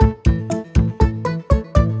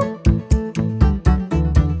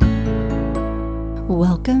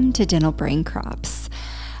Welcome to Dental Brain Crops.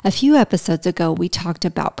 A few episodes ago, we talked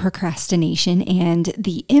about procrastination and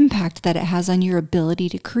the impact that it has on your ability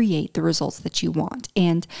to create the results that you want.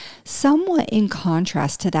 And somewhat in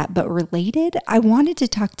contrast to that, but related, I wanted to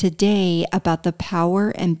talk today about the power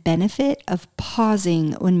and benefit of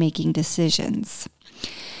pausing when making decisions.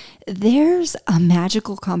 There's a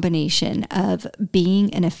magical combination of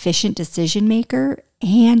being an efficient decision maker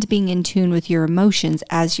and being in tune with your emotions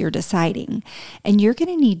as you're deciding. And you're going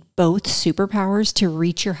to need both superpowers to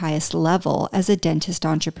reach your highest level as a dentist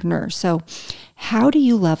entrepreneur. So how do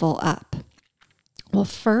you level up? Well,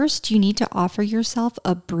 first, you need to offer yourself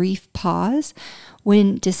a brief pause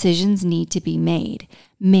when decisions need to be made.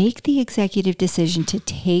 Make the executive decision to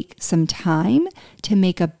take some time to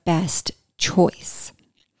make a best choice.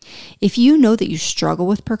 If you know that you struggle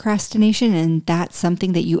with procrastination and that's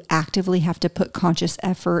something that you actively have to put conscious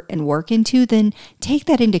effort and work into, then take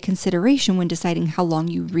that into consideration when deciding how long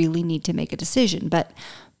you really need to make a decision. But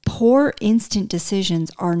poor instant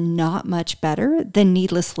decisions are not much better than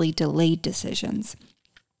needlessly delayed decisions.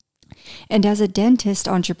 And as a dentist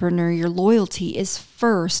entrepreneur, your loyalty is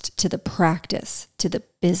first to the practice, to the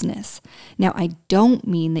business. Now, I don't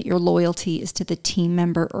mean that your loyalty is to the team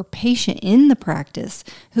member or patient in the practice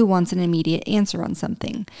who wants an immediate answer on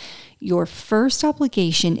something. Your first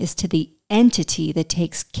obligation is to the entity that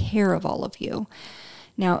takes care of all of you.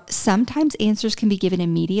 Now, sometimes answers can be given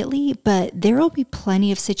immediately, but there will be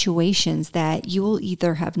plenty of situations that you will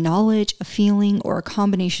either have knowledge, a feeling, or a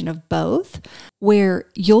combination of both, where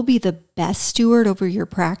you'll be the best steward over your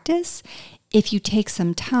practice if you take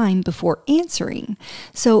some time before answering.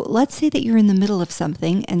 So let's say that you're in the middle of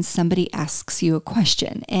something and somebody asks you a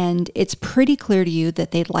question, and it's pretty clear to you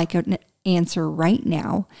that they'd like an answer right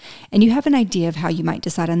now, and you have an idea of how you might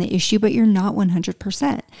decide on the issue, but you're not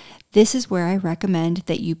 100%. This is where I recommend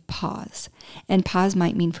that you pause. And pause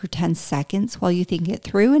might mean for 10 seconds while you think it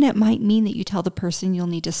through, and it might mean that you tell the person you'll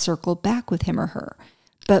need to circle back with him or her.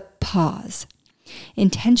 But pause.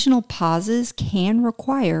 Intentional pauses can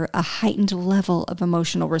require a heightened level of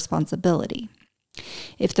emotional responsibility.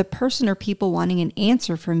 If the person or people wanting an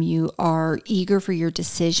answer from you are eager for your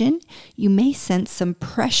decision, you may sense some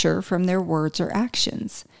pressure from their words or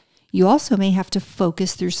actions. You also may have to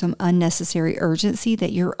focus through some unnecessary urgency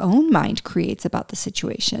that your own mind creates about the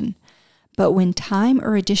situation. But when time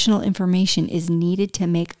or additional information is needed to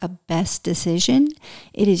make a best decision,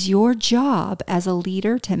 it is your job as a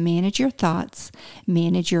leader to manage your thoughts,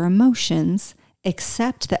 manage your emotions,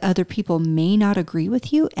 accept that other people may not agree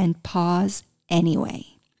with you, and pause anyway.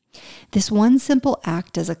 This one simple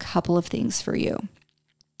act does a couple of things for you.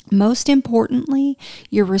 Most importantly,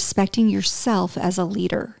 you're respecting yourself as a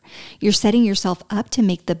leader. You're setting yourself up to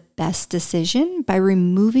make the best decision by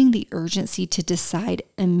removing the urgency to decide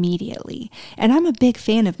immediately. And I'm a big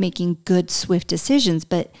fan of making good, swift decisions,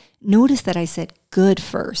 but notice that I said good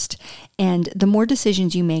first. And the more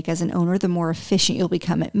decisions you make as an owner, the more efficient you'll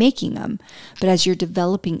become at making them. But as you're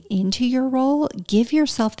developing into your role, give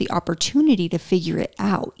yourself the opportunity to figure it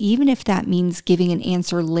out, even if that means giving an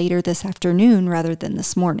answer later this afternoon rather than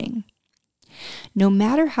this morning. No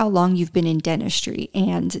matter how long you've been in dentistry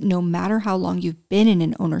and no matter how long you've been in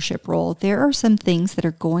an ownership role, there are some things that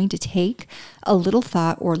are going to take a little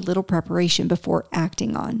thought or little preparation before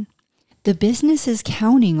acting on. The business is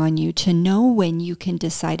counting on you to know when you can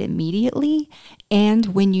decide immediately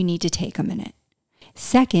and when you need to take a minute.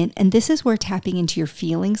 Second, and this is where tapping into your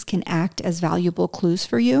feelings can act as valuable clues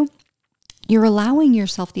for you, you're allowing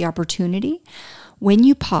yourself the opportunity when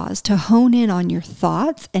you pause to hone in on your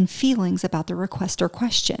thoughts and feelings about the request or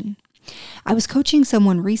question. I was coaching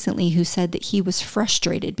someone recently who said that he was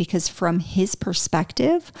frustrated because from his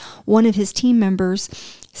perspective, one of his team members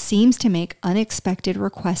seems to make unexpected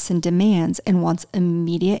requests and demands and wants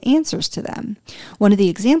immediate answers to them. One of the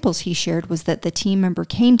examples he shared was that the team member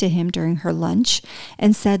came to him during her lunch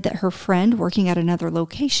and said that her friend working at another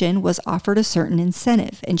location was offered a certain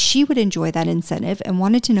incentive, and she would enjoy that incentive and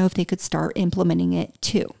wanted to know if they could start implementing it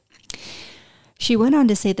too. She went on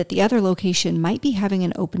to say that the other location might be having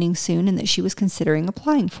an opening soon and that she was considering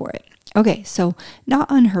applying for it. Okay, so not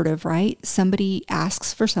unheard of, right? Somebody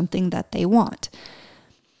asks for something that they want.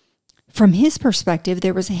 From his perspective,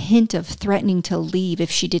 there was a hint of threatening to leave if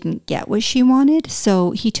she didn't get what she wanted, so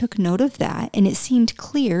he took note of that, and it seemed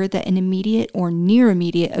clear that an immediate or near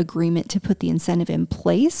immediate agreement to put the incentive in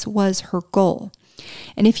place was her goal.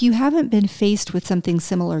 And if you haven't been faced with something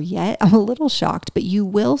similar yet, I'm a little shocked, but you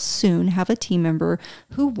will soon have a team member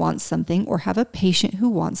who wants something, or have a patient who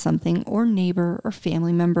wants something, or neighbor or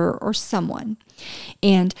family member or someone.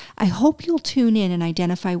 And I hope you'll tune in and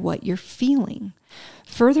identify what you're feeling.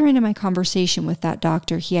 Further into my conversation with that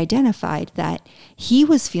doctor, he identified that he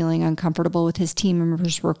was feeling uncomfortable with his team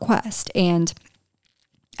member's request. And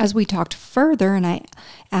as we talked further, and I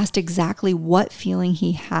asked exactly what feeling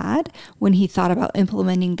he had when he thought about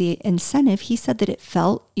implementing the incentive, he said that it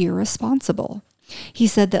felt irresponsible. He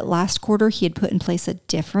said that last quarter he had put in place a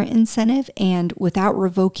different incentive, and without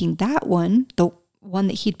revoking that one, the one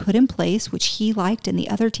that he'd put in place, which he liked and the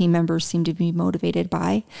other team members seemed to be motivated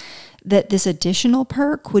by, that this additional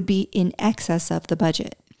perk would be in excess of the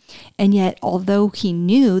budget. And yet, although he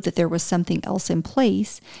knew that there was something else in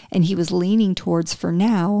place and he was leaning towards, for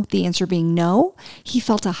now, the answer being no, he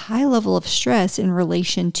felt a high level of stress in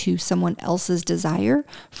relation to someone else's desire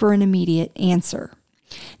for an immediate answer.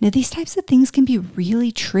 Now, these types of things can be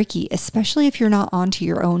really tricky, especially if you're not onto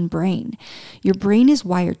your own brain. Your brain is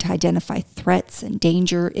wired to identify threats and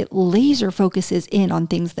danger. It laser focuses in on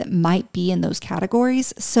things that might be in those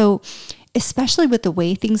categories. So especially with the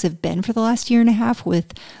way things have been for the last year and a half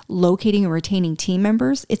with locating and retaining team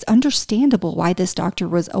members, it's understandable why this doctor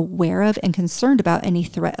was aware of and concerned about any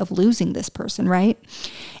threat of losing this person, right?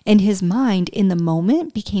 And his mind in the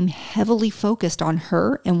moment became heavily focused on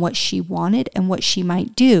her and what she wanted and what she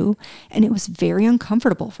might do, and it was very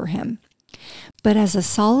uncomfortable for him. But as a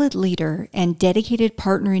solid leader and dedicated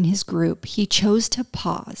partner in his group, he chose to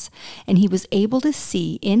pause, and he was able to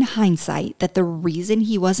see in hindsight that the reason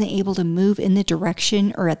he wasn't able to move in the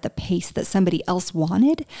direction or at the pace that somebody else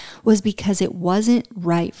wanted was because it wasn't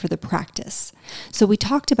right for the practice. So we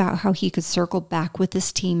talked about how he could circle back with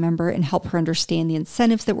this team member and help her understand the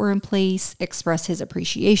incentives that were in place, express his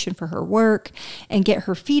appreciation for her work, and get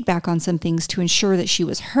her feedback on some things to ensure that she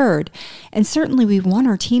was heard. And certainly we want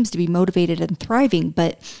our teams to be motivated and thriving,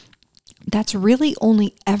 but that's really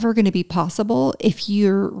only ever going to be possible if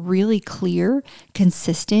you're really clear,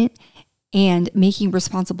 consistent, and making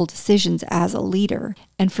responsible decisions as a leader.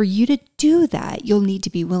 And for you to do that, you'll need to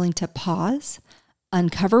be willing to pause,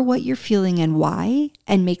 uncover what you're feeling and why,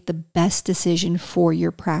 and make the best decision for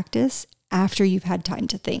your practice after you've had time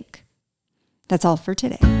to think. That's all for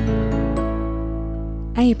today.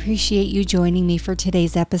 I appreciate you joining me for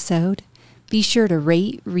today's episode. Be sure to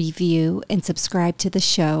rate, review, and subscribe to the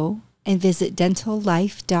show, and visit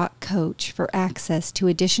dentallife.coach for access to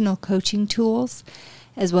additional coaching tools,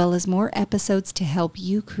 as well as more episodes to help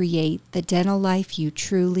you create the dental life you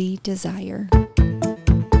truly desire.